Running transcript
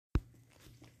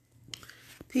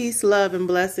Peace, love, and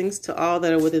blessings to all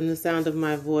that are within the sound of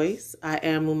my voice. I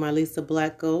am Umarlisa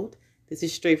Black Gold. This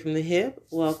is Straight from the Hip.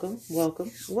 Welcome, welcome,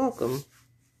 welcome.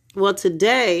 Well,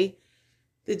 today,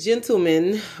 the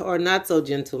gentlemen, or not so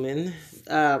gentlemen,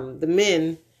 the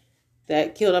men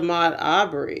that killed Ahmaud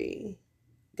Arbery,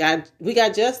 we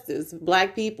got justice.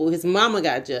 Black people, his mama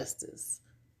got justice.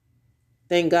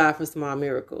 Thank God for small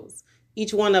miracles.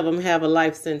 Each one of them have a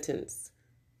life sentence.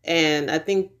 And I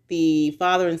think the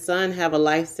father and son have a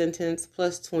life sentence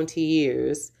plus 20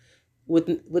 years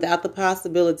without the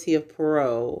possibility of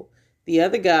parole. The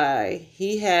other guy,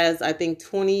 he has, I think,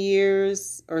 20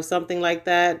 years or something like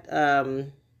that.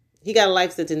 He got a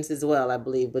life sentence as well, I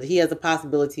believe, but he has a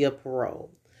possibility of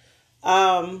parole.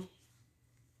 I'm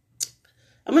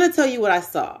going to tell you what I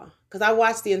saw because I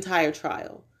watched the entire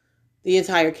trial, the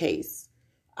entire case.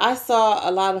 I saw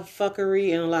a lot of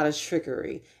fuckery and a lot of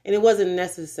trickery, and it wasn't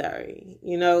necessary.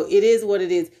 You know, it is what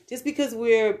it is. Just because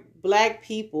we're Black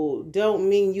people don't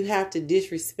mean you have to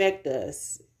disrespect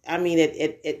us. I mean, at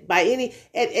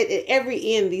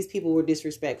every end, these people were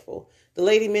disrespectful. The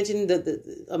lady mentioned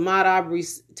the Ahmaud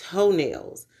Arbery's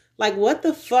toenails. Like, what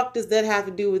the fuck does that have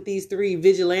to do with these three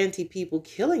vigilante people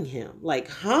killing him? Like,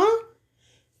 huh?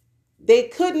 They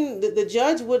couldn't, the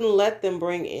judge wouldn't let them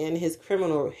bring in his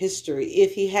criminal history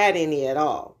if he had any at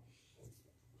all.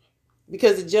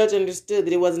 Because the judge understood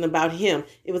that it wasn't about him.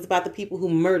 It was about the people who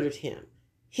murdered him.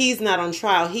 He's not on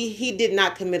trial. He did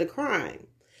not commit a crime.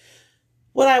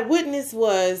 What I witnessed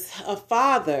was a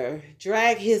father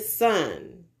drag his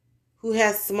son, who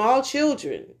has small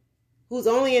children, who's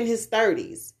only in his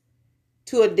 30s,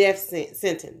 to a death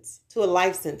sentence, to a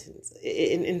life sentence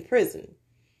in prison,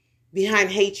 behind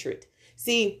hatred.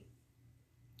 See,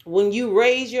 when you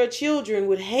raise your children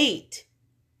with hate,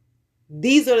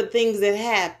 these are the things that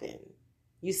happen.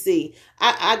 You see,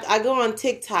 I go on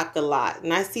TikTok a lot,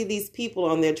 and I see these people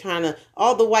on there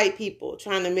all the white people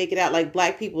trying to make it out like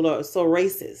Black people are so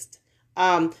racist.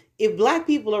 If Black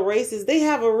people are racist, they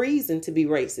have a reason to be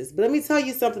racist. But let me tell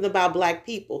you something about Black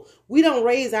people. We don't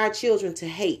raise our children to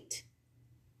hate.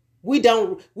 We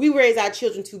raise our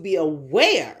children to be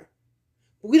aware.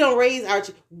 We don't raise our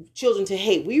children to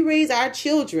hate. We raise our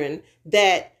children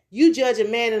that you judge a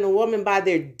man and a woman by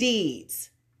their deeds.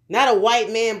 Not a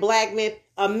white man, Black man,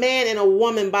 a man and a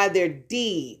woman by their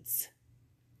deeds.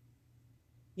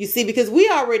 You see, because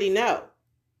we already know.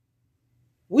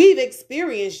 We've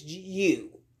experienced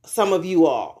some of you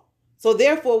all. So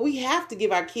therefore, we have to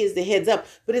give our kids the heads up.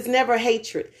 But it's never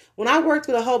hatred. When I worked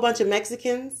with a whole bunch of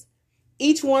Mexicans,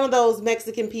 each one of those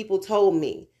Mexican people told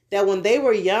me that when they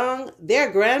were young,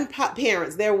 their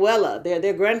grandparents, their abuela,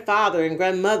 their grandfather and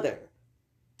grandmother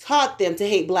taught them to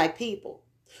hate Black people.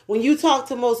 When you talk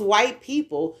to most white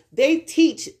people, they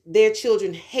teach their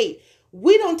children hate.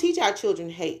 We don't teach our children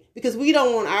hate because we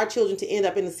don't want our children to end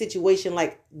up in a situation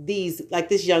like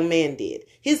this young man did.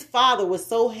 His father was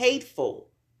so hateful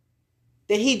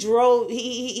that he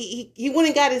went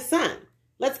and got his son.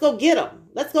 Let's go get him.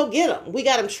 Let's go get him. We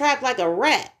got him trapped like a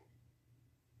rat.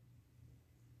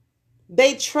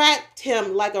 They trapped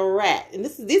him like a rat. And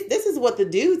this is what the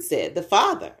dude said, the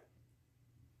father.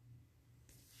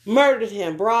 Murdered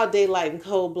him, broad daylight and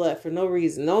cold blood for no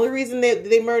reason. The only reason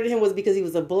they murdered him was because he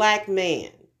was a Black man.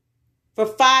 For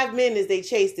 5 minutes, they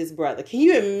chased his brother. Can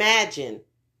you imagine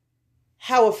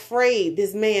how afraid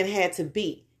this man had to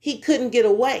be? He couldn't get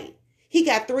away. He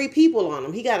got 3 people on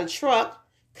him. He got a truck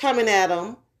coming at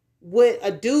him with a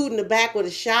dude in the back with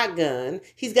a shotgun.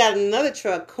 He's got another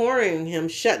truck cornering him,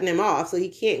 shutting him off so he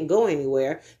can't go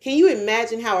anywhere. Can you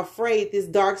imagine how afraid this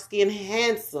dark-skinned,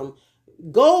 handsome,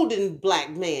 golden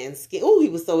Black man skin? Oh, he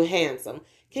was so handsome.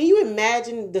 Can you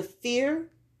imagine the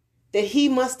fear that he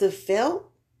must have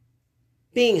felt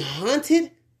being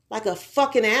hunted like a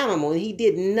fucking animal and he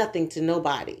did nothing to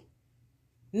nobody?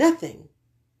 Nothing.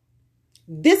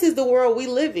 This is the world we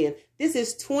live in. This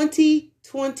is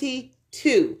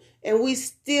 2022. And we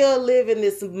still live in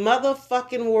this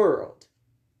motherfucking world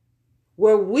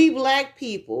where we Black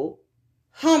people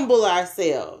humble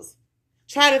ourselves,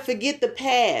 try to forget the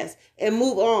past and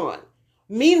move on.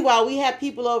 Meanwhile, we have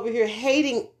people over here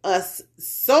hating us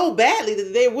so badly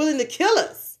that they're willing to kill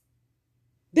us.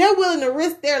 They're willing to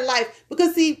risk their life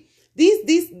because see,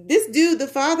 this dude, the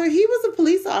father, he was a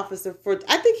police officer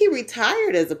I think he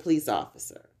retired as a police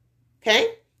officer.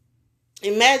 Okay?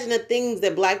 Imagine the things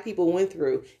that Black people went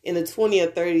through in the 20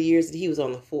 or 30 years that he was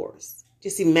on the force.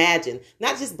 Just imagine.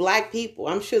 Not just Black people.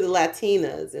 I'm sure the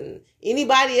Latinas and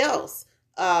anybody else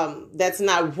that's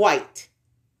not white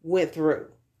went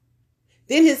through.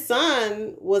 Then his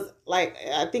son was like,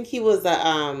 I think he was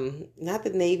not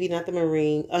the Navy, not the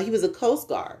Marine. He was a Coast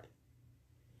Guard.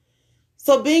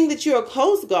 So being that you're a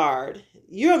Coast Guard,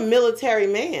 you're a military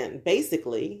man,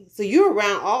 basically. So you're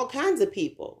around all kinds of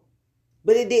people.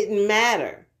 But it didn't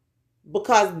matter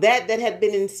because that had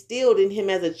been instilled in him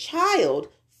as a child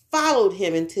followed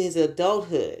him into his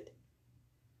adulthood.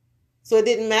 So it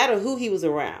didn't matter who he was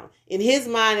around. In his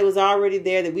mind, it was already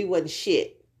there that we wasn't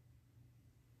shit.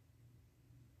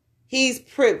 He's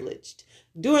privileged.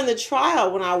 During the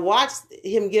trial, when I watched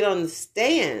him get on the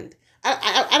stand,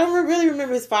 I don't really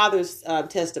remember his father's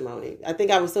testimony. I think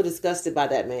I was so disgusted by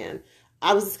that man.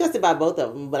 I was disgusted by both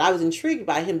of them, but I was intrigued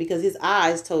by him because his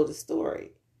eyes told a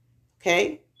story.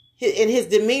 Okay? And his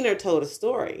demeanor told a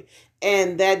story.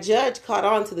 And that judge caught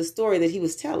on to the story that he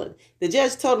was telling. The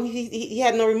judge told him he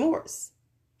had no remorse.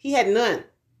 He had none.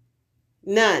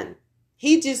 None.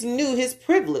 He just knew his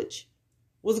privilege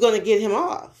was going to get him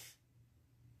off.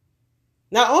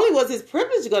 Not only was his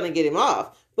privilege going to get him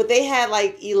off, but they had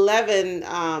like 11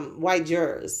 white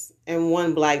jurors and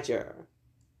 1 black juror.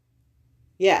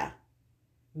 Yeah.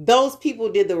 Those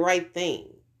people did the right thing.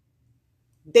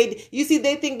 They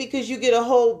think because you get a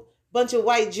whole bunch of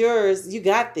white jurors, you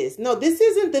got this. No, this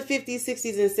isn't the 50s,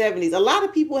 60s, and 70s. A lot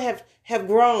of people have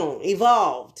grown,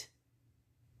 evolved.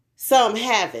 Some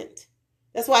haven't.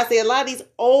 That's why I say a lot of these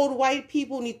old white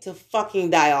people need to fucking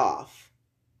die off.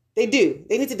 They do.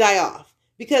 They need to die off.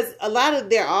 Because a lot of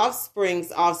their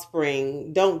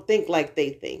offspring don't think like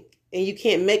they think. And you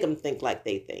can't make them think like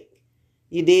they think.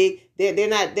 You dig? They're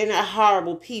not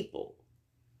horrible people.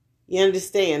 You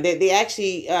understand? They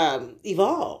actually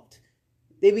evolved.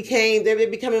 They're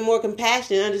becoming more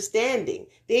compassionate and understanding.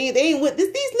 They ain't with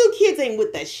this. These new kids ain't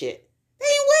with that shit. They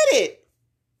ain't with it.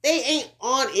 They ain't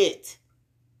on it.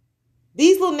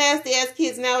 These little nasty ass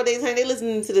kids nowadays, honey, they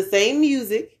listening to the same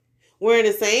music, wearing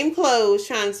the same clothes,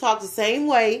 trying to talk the same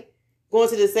way, going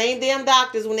to the same damn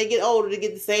doctors when they get older to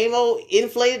get the same old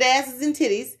inflated asses and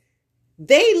titties.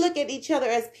 They look at each other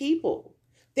as people.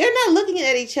 They're not looking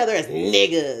at each other as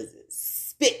niggas,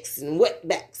 spicks, and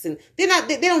wetbacks, and they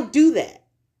don't do that.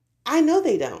 I know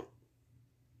they don't.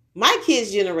 My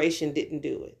kids' generation didn't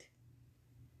do it.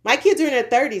 My kids are in their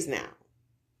 30s now.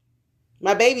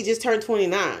 My baby just turned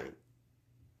 29.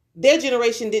 Their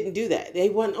generation didn't do that. They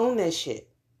wasn't on that shit.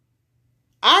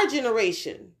 Our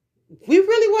generation, we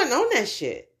really wasn't on that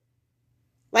shit.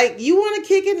 Like, you want to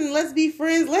kick it and let's be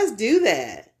friends? Let's do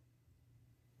that.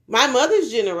 My mother's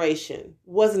generation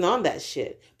wasn't on that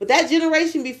shit. But that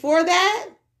generation before that,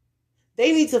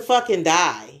 they need to fucking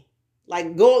die.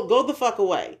 Like, go the fuck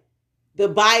away. The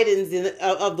Bidens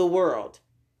of the world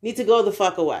need to go the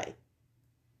fuck away.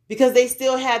 Because they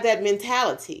still have that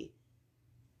mentality.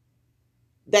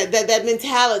 That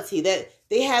mentality, that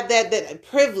they have that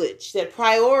privilege, that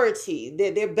priority.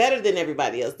 They're better than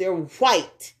everybody else. They're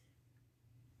white.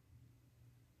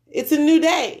 It's a new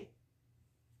day.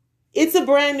 It's a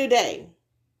brand new day.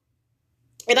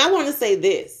 And I want to say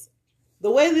this.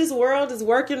 The way this world is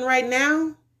working right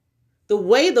now,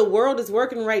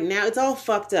 it's all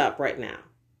fucked up right now.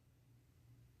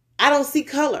 I don't see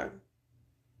color.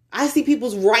 I see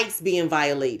people's rights being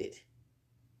violated.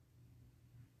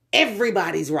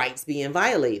 Everybody's rights being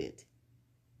violated.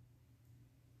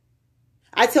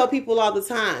 I tell people all the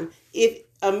time, if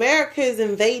America is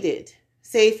invaded,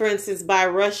 say for instance by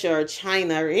Russia or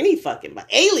China or any fucking by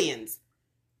aliens,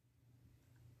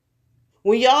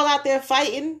 when y'all out there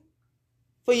fighting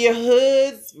for your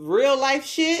hoods, real life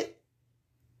shit,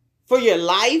 for your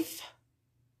life,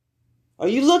 are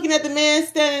you looking at the man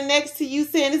standing next to you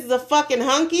saying this is a fucking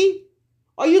hunky?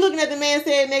 Or are you looking at the man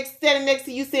standing next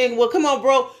to you saying, well, come on,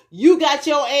 bro, you got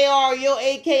your AR, your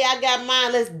AK, I got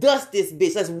mine, let's dust this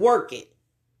bitch, let's work it.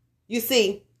 You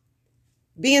see,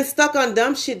 being stuck on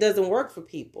dumb shit doesn't work for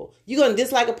people. You gonna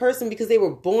dislike a person because they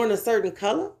were born a certain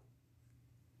color?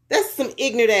 That's some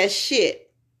ignorant ass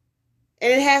shit.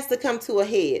 And it has to come to a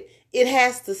head. It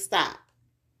has to stop.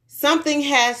 Something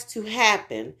has to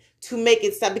happen to make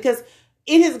it stop because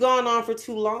it has gone on for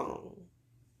too long.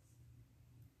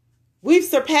 We've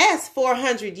surpassed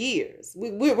 400 years.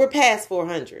 We're past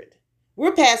 400.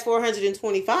 We're past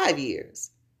 425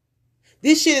 years.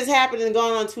 This shit has happened and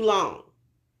gone on too long.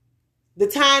 The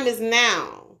time is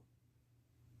now.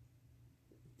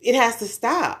 It has to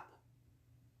stop.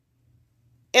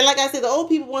 And like I said, the old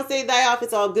people, once they die off,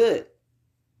 it's all good.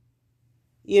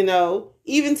 You know,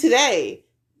 even today,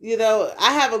 you know,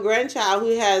 I have a grandchild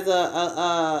who has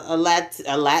a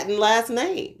Latin last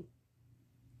name.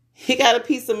 He got a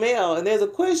piece of mail and there's a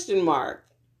question mark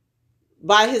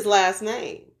by his last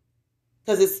name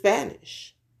because it's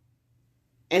Spanish.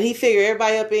 And he figured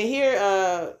everybody up in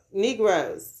here,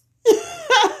 Negroes.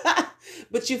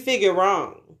 But you figure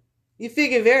wrong. You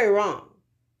figure very wrong.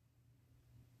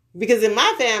 Because in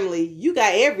my family, you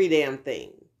got every damn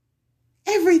thing.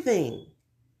 Everything.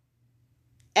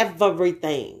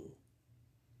 Everything.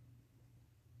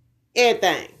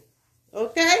 Everything.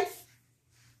 Okay?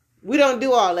 We don't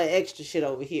do all that extra shit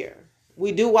over here.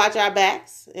 We do watch our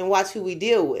backs and watch who we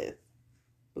deal with.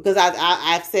 Because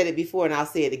I've said it before and I'll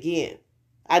say it again.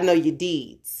 I know your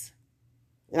deeds.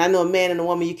 And I know a man and a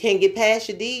woman, you can't get past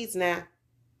your deeds now.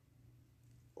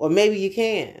 Or maybe you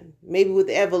can. Maybe with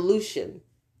evolution,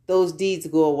 those deeds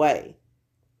go away.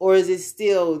 Or is it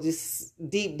still just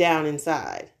deep down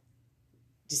inside?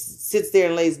 Just sits there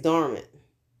and lays dormant.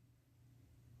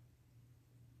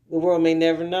 The world may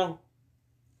never know.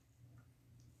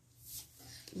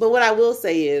 But what I will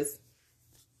say is,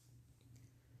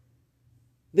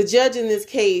 the judge in this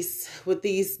case with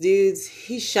these dudes,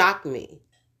 he shocked me.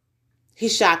 He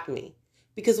shocked me.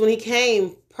 Because when he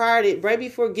came right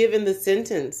before giving the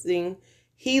sentencing,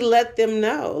 he let them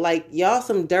know, like, y'all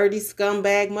some dirty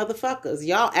scumbag motherfuckers.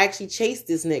 Y'all actually chased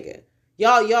this nigga.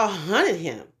 Y'all hunted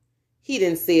him. He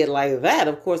didn't say it like that.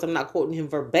 Of course, I'm not quoting him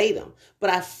verbatim, but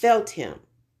I felt him.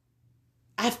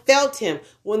 I felt him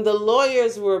when the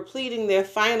lawyers were pleading their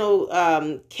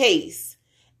final case,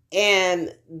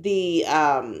 and the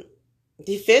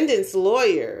defendant's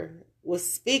lawyer was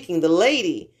speaking. The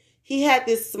lady, he had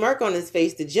this smirk on his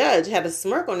face. The judge had a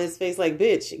smirk on his face like,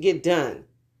 bitch, get done.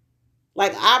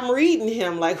 Like, I'm reading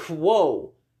him like,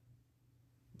 whoa.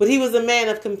 But he was a man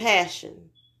of compassion.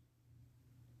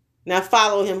 Now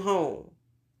follow him home.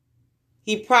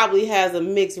 He probably has a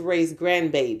mixed race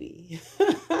grandbaby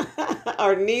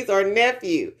or niece or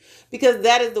nephew, because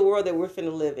that is the world that we're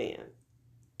finna live in.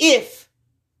 If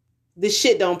the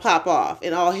shit don't pop off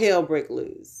and all hell break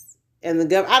loose and the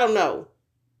government, I don't know,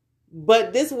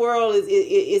 but this world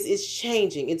is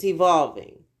changing. It's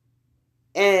evolving,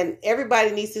 and everybody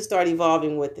needs to start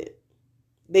evolving with it.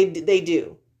 They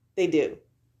do.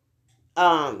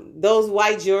 Those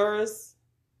white jurors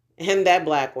and that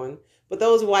black one. But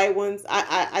those white ones,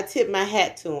 I tip my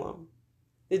hat to them.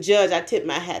 The judge, I tip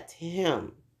my hat to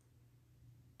him.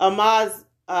 Ahmaud's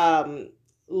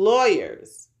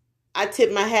lawyers, I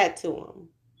tip my hat to them.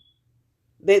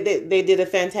 They did a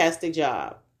fantastic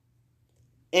job.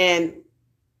 And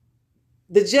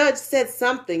the judge said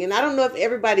something, and I don't know if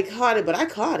everybody caught it, but I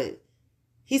caught it.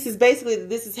 He says basically that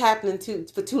this is happening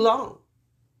for too long.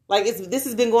 Like, this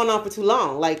has been going on for too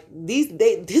long. Like,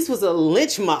 this was a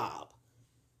lynch mob.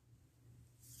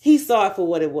 He saw it for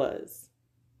what it was,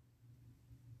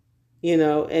 you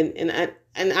know, and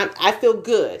I feel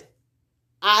good.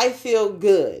 I feel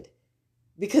good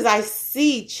because I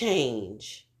see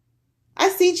change. I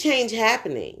see change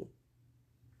happening.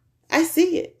 I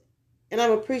see it, and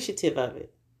I'm appreciative of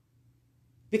it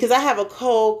because I have a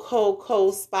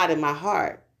cold spot in my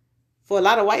heart for a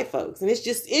lot of white folks, and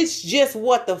it's just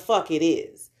what the fuck it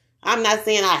is. I'm not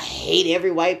saying I hate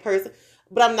every white person.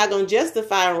 But I'm not going to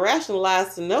justify and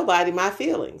rationalize to nobody my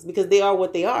feelings, because they are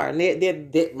what they are. And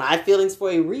they're my feelings for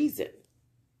a reason.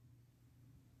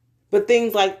 But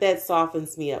things like that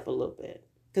softens me up a little bit,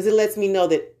 because it lets me know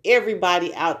that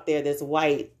everybody out there that's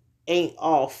white ain't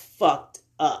all fucked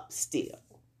up still.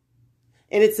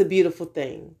 And it's a beautiful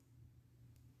thing.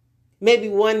 Maybe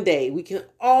one day we can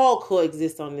all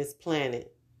coexist on this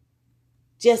planet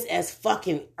just as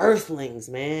fucking earthlings,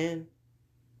 man.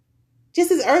 Just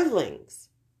as earthlings.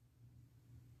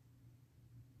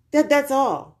 That's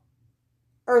all.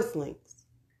 Earthlings.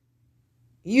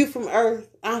 You from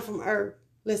Earth, I'm from Earth.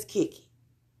 Let's kick it.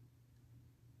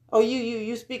 Oh,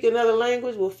 you speak another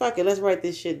language? Well, fuck it. Let's write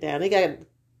this shit down. They got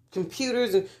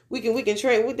computers, and we can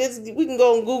train. We can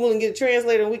go on Google and get a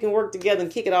translator, and we can work together and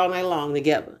kick it all night long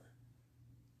together.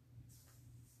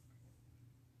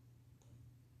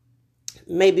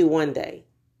 Maybe one day.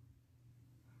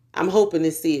 I'm hoping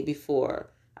to see it before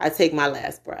I take my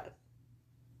last breath.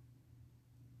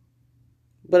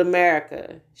 But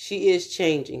America, she is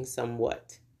changing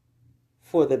somewhat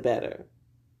for the better.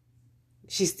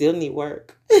 She still need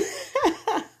work.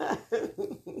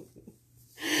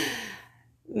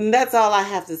 That's all I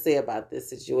have to say about this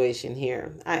situation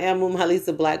here. I am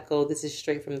Halisa Black Gold. This is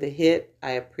Straight from the Hip.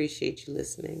 I appreciate you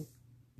listening.